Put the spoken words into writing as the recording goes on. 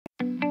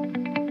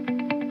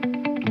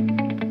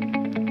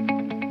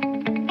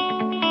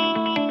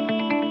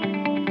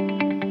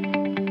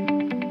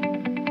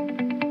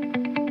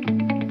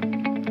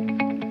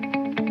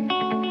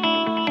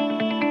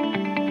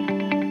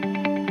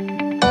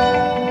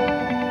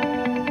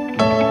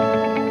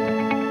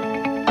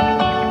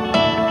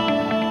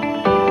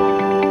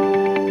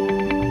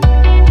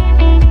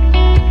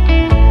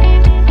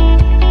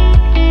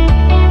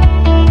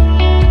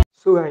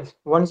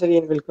Once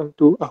again, welcome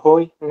to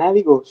Ahoy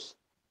Navigos.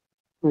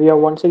 We are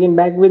once again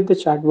back with the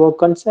chart work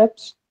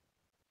concepts.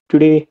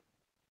 Today,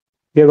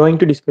 we are going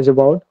to discuss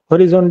about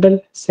horizontal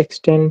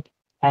sextant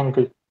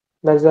angle.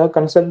 That's the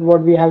concept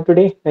what we have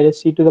today. Let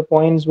us see to the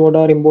points what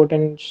are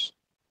important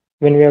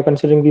when we are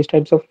considering these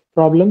types of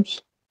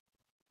problems.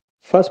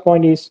 First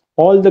point is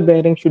all the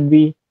bearings should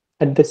be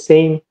at the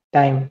same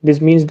time. This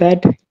means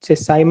that it's a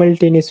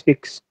simultaneous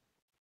fix.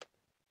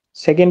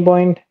 Second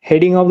point,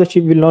 heading of the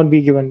ship will not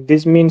be given.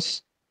 This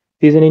means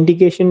there's an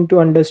indication to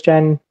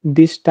understand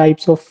these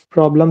types of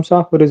problems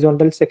are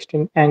horizontal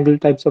sextant angle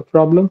types of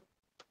problem.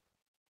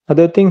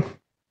 Other thing,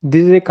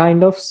 this is a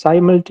kind of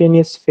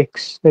simultaneous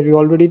fix that we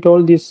already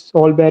told these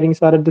all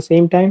bearings are at the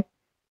same time.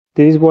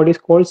 This is what is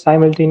called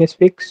simultaneous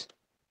fix.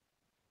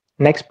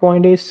 Next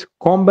point is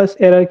compass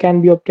error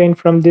can be obtained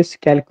from this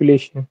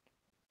calculation.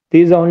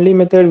 This is the only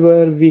method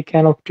where we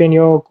can obtain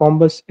your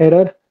compass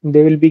error.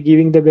 They will be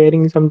giving the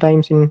bearing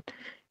sometimes in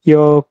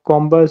your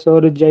compass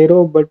or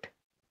gyro, but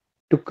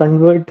to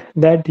convert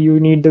that you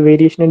need the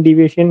variation and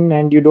deviation,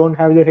 and you don't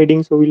have the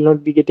heading, so we'll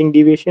not be getting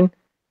deviation.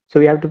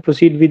 So we have to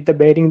proceed with the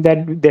bearing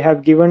that they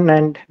have given,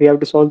 and we have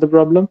to solve the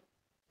problem,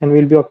 and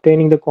we'll be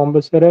obtaining the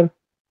compass error.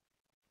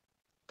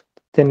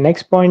 The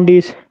next point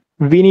is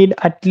we need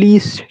at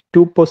least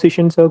two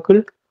position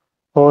circle,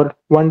 or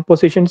one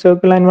position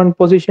circle and one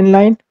position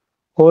line,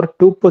 or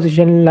two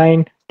position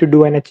line to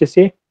do an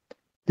HSA.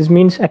 This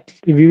means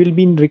we will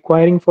be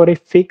requiring for a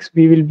fix,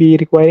 we will be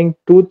requiring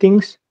two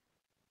things,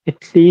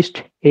 at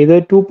least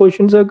either two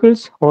position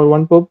circles or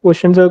one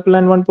position circle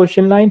and one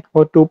position line,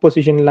 or two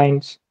position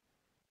lines.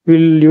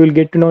 You will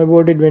get to know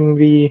about it when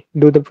we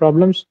do the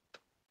problems.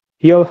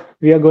 Here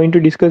we are going to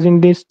discuss in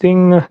this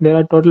thing. There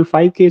are total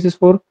 5 cases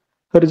for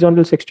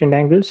horizontal sextant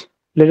angles.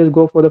 Let us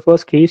go for the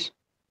first case.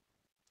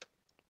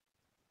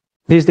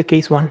 This is the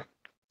case 1.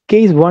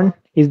 Case 1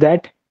 is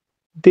that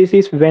this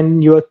is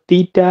when your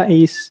theta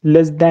is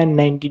less than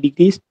 90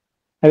 degrees.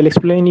 I will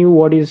explain you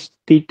what is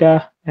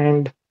theta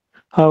and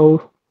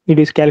how it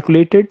is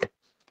calculated.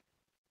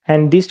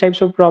 And these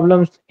types of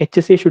problems,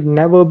 HSA should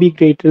never be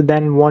greater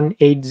than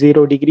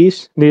 180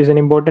 degrees. This is an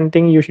important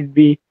thing. You should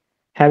be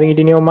having it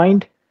in your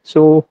mind.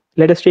 So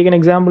let us take an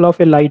example of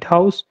a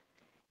lighthouse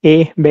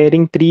A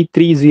bearing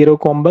 330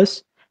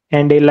 compass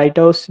and a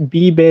lighthouse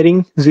B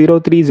bearing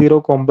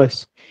 030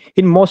 compass.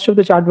 In most of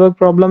the chart work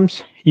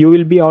problems, you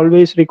will be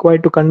always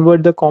required to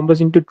convert the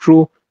compass into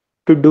true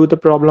to do the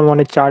problem on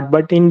a chart.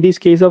 But in this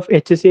case of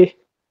HSA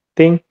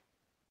thing,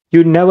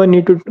 you never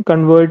need to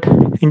convert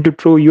into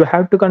true. You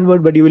have to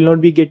convert, but you will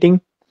not be getting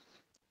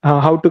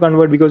how to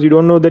convert because you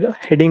don't know the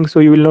heading,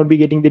 so you will not be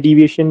getting the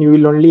deviation. You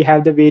will only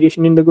have the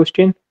variation in the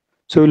question,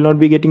 so you will not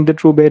be getting the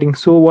true bearing.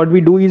 So what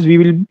we do is we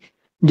will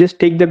just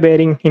take the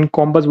bearing in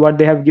compass what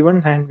they have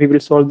given, and we will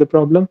solve the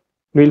problem.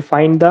 We will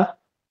find the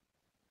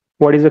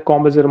what is the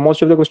compass error.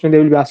 Most of the question they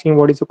will be asking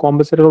what is the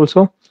compass error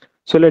also.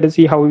 So let us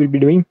see how we will be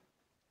doing.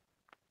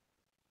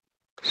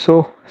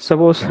 So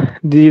suppose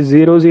this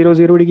is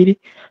 000 degree.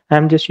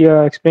 I'm just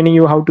here explaining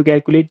you how to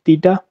calculate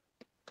theta,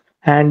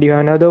 and you have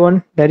another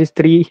one that is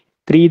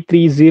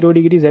 330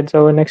 degrees. That's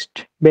our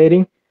next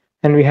bearing,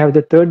 and we have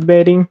the third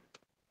bearing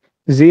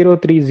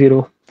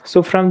 030.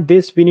 So from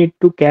this we need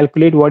to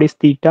calculate what is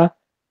theta.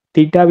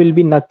 Theta will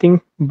be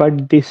nothing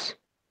but this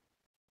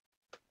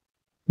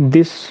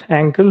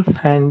angle,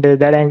 and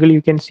that angle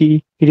you can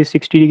see it is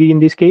 60 degree in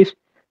this case.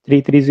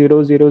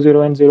 330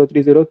 00 and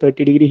 030,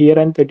 30 degree here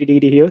and 30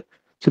 degree here,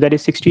 so that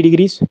is 60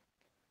 degrees.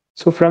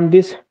 So from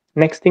this,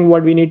 next thing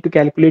what we need to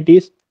calculate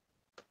is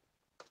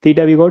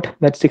theta. We got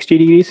that 60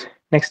 degrees.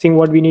 Next thing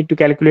what we need to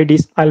calculate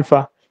is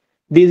alpha.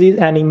 This is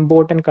an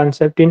important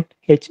concept in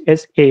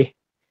HSA.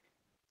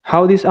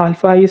 How this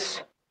alpha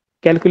is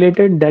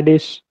calculated, that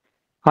is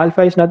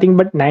alpha is nothing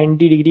but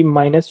 90 degree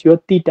minus your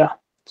theta.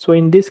 So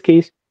in this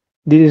case,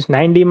 this is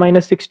 90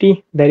 minus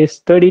 60, that is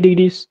 30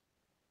 degrees.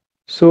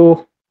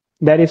 So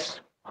that is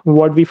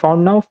what we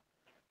found now,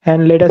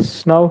 and let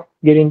us now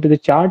get into the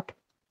chart.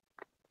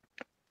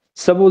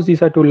 Suppose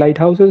these are two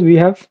lighthouses. We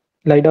have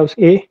lighthouse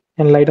A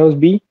and lighthouse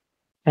B,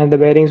 and the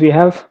bearings we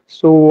have.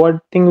 So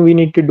what thing we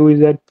need to do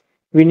is that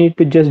we need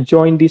to just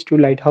join these two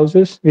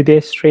lighthouses with a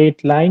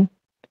straight line.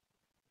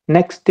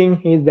 Next thing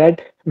is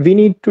that we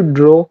need to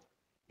draw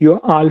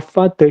your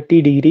alpha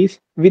 30 degrees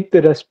with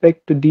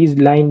respect to these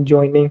line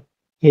joining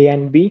A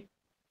and B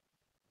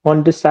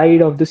on the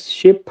side of the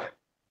ship.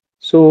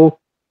 So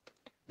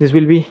this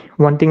will be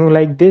one thing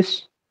like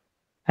this,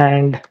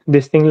 and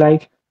this thing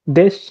like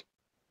this.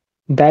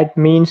 That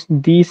means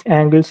these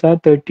angles are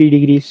 30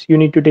 degrees. You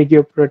need to take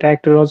your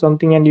protractor or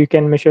something and you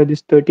can measure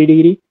this 30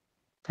 degree,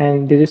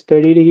 and this is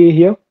 30 degree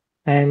here,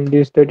 and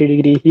this 30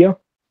 degree here.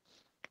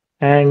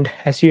 And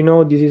as you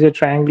know, this is a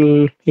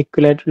triangle,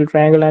 equilateral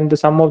triangle, and the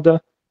sum of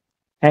the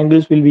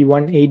angles will be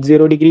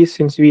 180 degrees.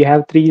 Since we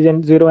have 30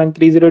 and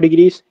 30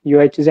 degrees,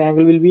 your HSA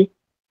angle will be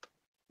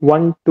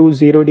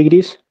 120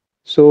 degrees.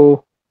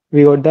 So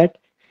we got that.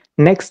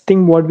 Next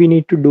thing what we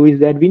need to do is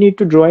that we need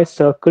to draw a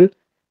circle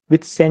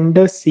with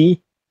center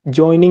C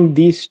joining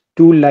these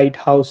two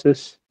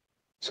lighthouses.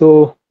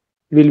 So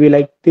it will be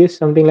like this,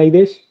 something like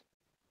this.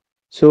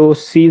 So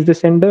C is the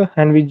center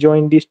and we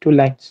join these two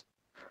lines.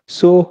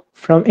 So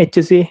from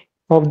HSA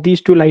of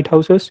these two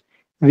lighthouses,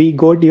 we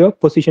got your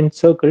position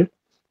circle.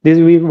 This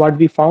is what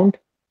we found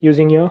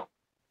using your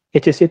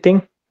HSA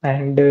thing.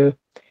 And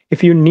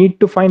if you need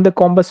to find the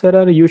compass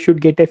error, you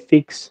should get a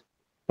fix.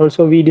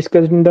 Also, we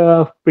discussed in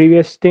the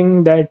previous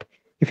thing that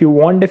if you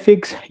want a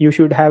fix, you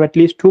should have at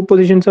least two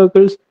position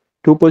circles,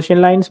 two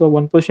position lines, or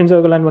one position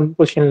circle and one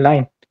position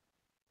line.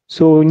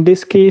 So in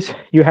this case,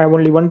 you have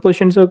only one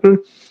position circle.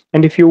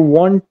 And if you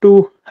want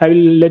to,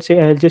 let's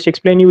say, I'll just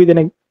explain you with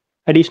an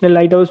additional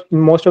lighthouse. In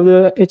most of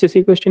the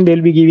HSA question,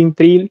 they'll be giving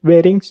three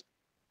bearings.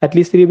 At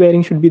least three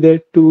bearings should be there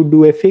to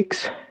do a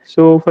fix.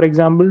 So for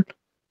example,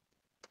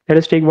 let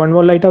us take one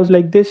more lighthouse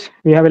like this.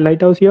 We have a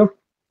lighthouse here.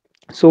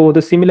 So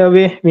the similar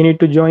way, we need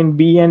to join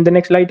B and the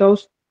next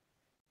lighthouse.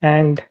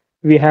 And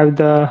we have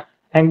the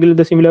angle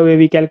the similar way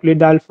we calculate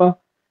the alpha.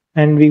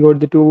 And we got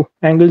the two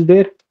angles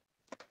there.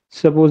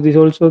 Suppose this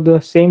also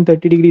the same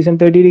 30 degrees and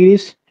 30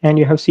 degrees. And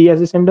you have C as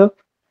the center.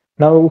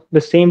 Now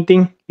the same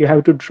thing, you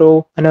have to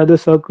draw another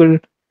circle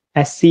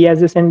as C as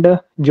the center,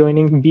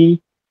 joining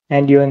B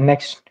and your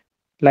next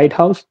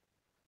lighthouse.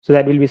 So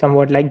that will be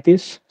somewhat like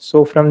this.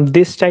 So from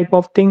this type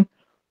of thing,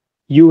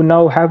 you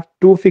now have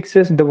two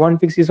fixes. The one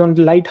fix is on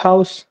the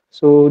lighthouse,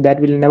 so that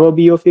will never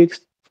be your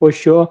fix for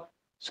sure.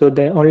 So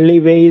the only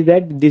way is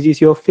that this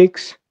is your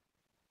fix.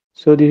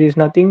 So this is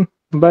nothing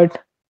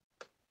but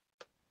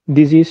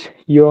this is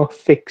your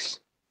fix.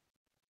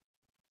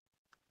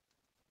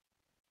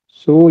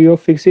 So your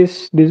fix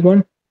is this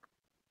one.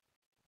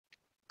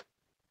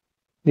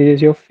 This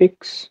is your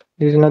fix.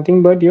 This is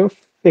nothing but your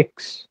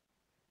fix.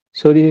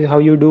 So this is how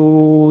you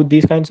do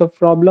these kinds of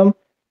problem.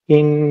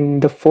 In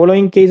the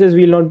following cases,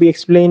 we will not be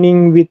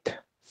explaining with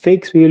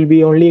fix. We will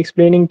be only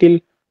explaining till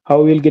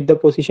how we'll get the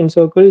position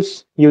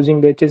circles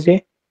using the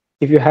HSA.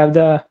 If you have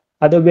the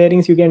other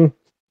bearings, you can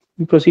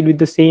proceed with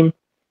the same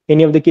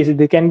any of the cases.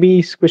 There can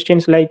be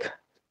questions like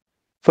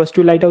first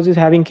two lighthouses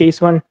having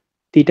case 1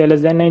 theta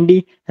less than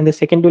 90 and the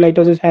second two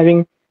lighthouses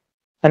having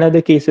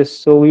another cases.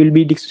 So we will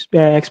be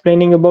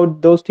explaining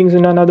about those things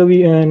in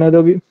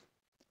another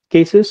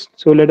cases.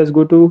 So let us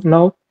go to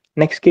now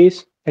next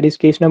case, that is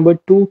case number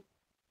 2.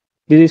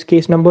 This is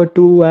case number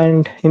 2,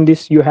 and in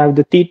this you have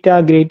the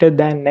theta greater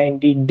than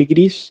 90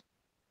 degrees.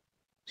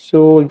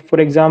 So for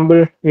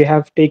example, we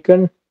have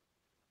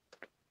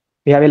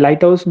a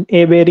lighthouse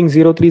A bearing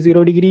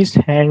 030 degrees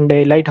and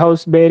a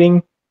lighthouse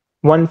bearing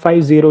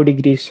 150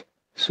 degrees.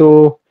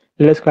 So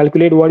let's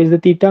calculate what is the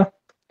theta.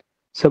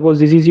 Suppose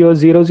this is your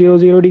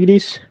 000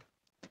 degrees.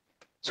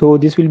 So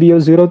this will be your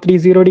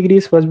 030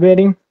 degrees first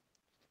bearing,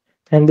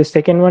 and the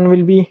second one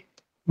will be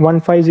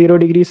 150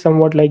 degrees,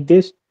 somewhat like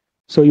this.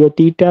 So your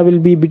theta will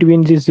be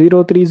between this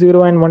 030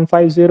 and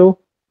 150.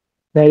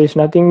 There is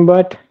nothing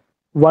but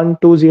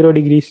 120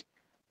 degrees,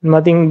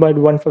 nothing but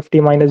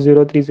 150 minus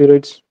 030.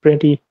 It's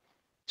pretty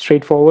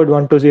straightforward,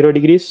 120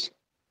 degrees.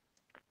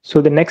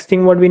 So the next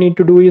thing what we need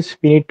to do is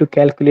we need to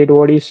calculate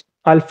what is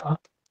alpha.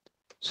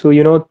 So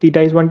you know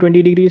theta is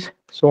 120 degrees,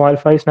 so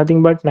alpha is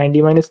nothing but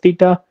 90 minus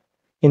theta.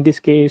 In this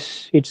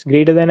case, it's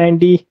greater than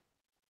 90.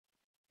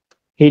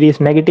 It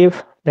is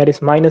negative, that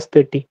is minus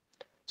 30.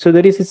 So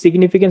there is a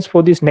significance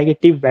for this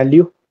negative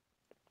value.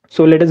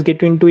 So let us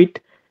get into it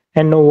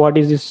and know what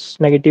is this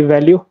negative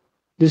value.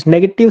 This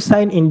negative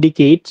sign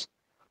indicates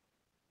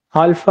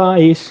alpha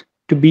is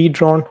to be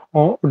drawn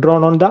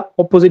on the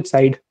opposite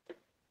side.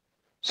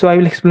 So I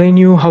will explain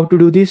you how to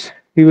do this.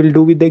 We will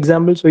do with the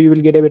example so you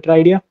will get a better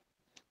idea.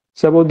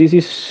 Suppose this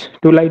is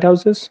two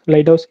lighthouses,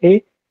 lighthouse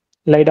A,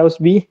 lighthouse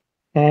B,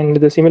 and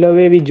the similar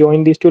way we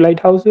join these two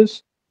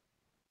lighthouses.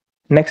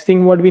 Next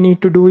thing what we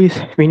need to do is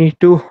we need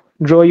to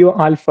draw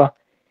your alpha.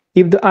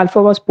 If the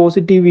alpha was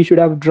positive, we should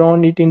have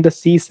drawn it in the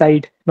C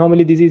side.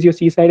 Normally this is your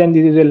C side and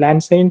this is your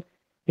land side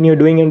when you're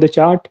doing in the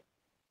chart.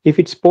 If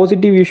it's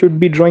positive, you should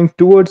be drawing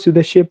towards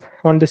the ship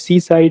on the C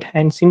side,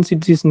 and since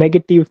it is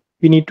negative,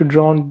 we need to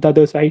draw on the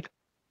other side.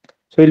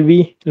 So it'll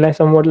be like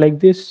somewhat like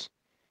this.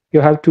 You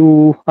have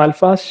two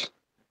alphas,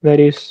 where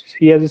is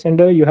C as the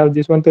center. You have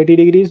this one 30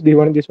 degrees,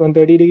 this one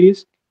 30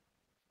 degrees.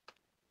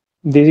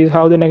 This is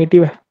how the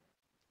negative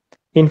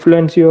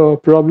influence your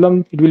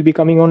problem. It will be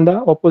coming on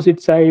the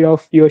opposite side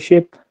of your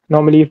ship.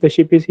 Normally, if the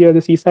ship is here,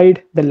 the C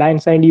side, the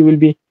land side, you will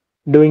be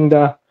doing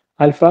the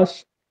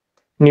alphas.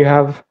 And you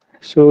have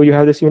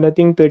the similar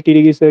thing, 30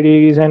 degrees, 30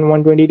 degrees, and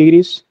 120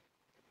 degrees.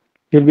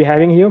 You'll be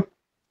having here.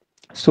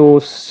 So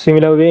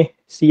similar way,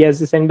 C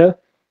as the center,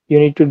 you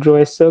need to draw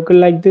a circle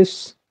like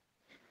this.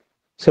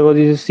 So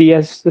this is C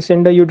as the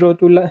center, you draw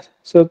two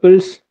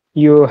circles,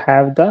 you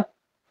have the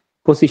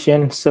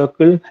position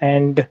circle,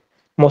 and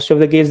most of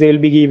the case they will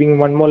be giving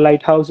one more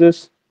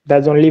lighthouses.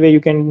 That's the only way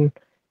you can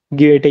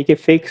take a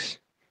fix.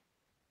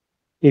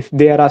 If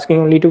they are asking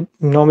only to,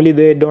 normally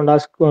they don't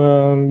ask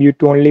you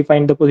to only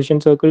find the position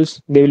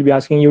circles, they will be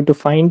asking you to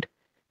find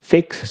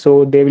fix.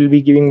 So they will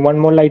be giving one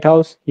more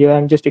lighthouse. Here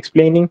I'm just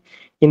explaining.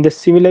 In the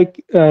similar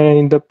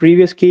in the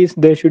previous case,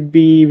 there should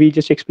be, we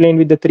just explained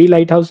with the three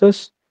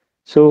lighthouses.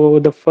 So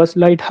the first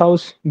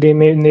lighthouse, they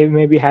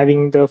may be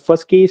having the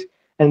first case,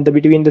 and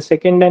between the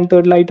second and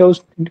third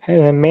lighthouse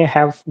may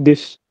have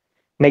this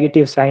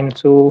negative sign.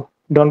 So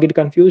don't get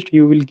confused.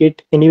 You will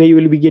get, anyway, you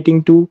will be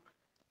getting two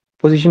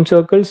position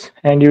circles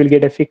and you will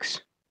get a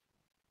fix.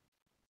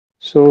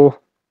 So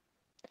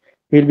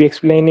we'll be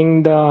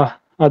explaining the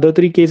other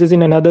three cases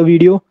in another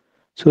video.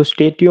 So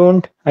stay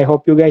tuned. I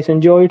hope you guys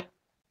enjoyed.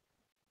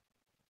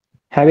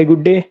 Have a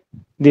good day.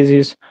 This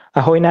is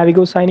Ahoy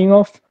Navigo signing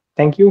off.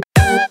 Thank you.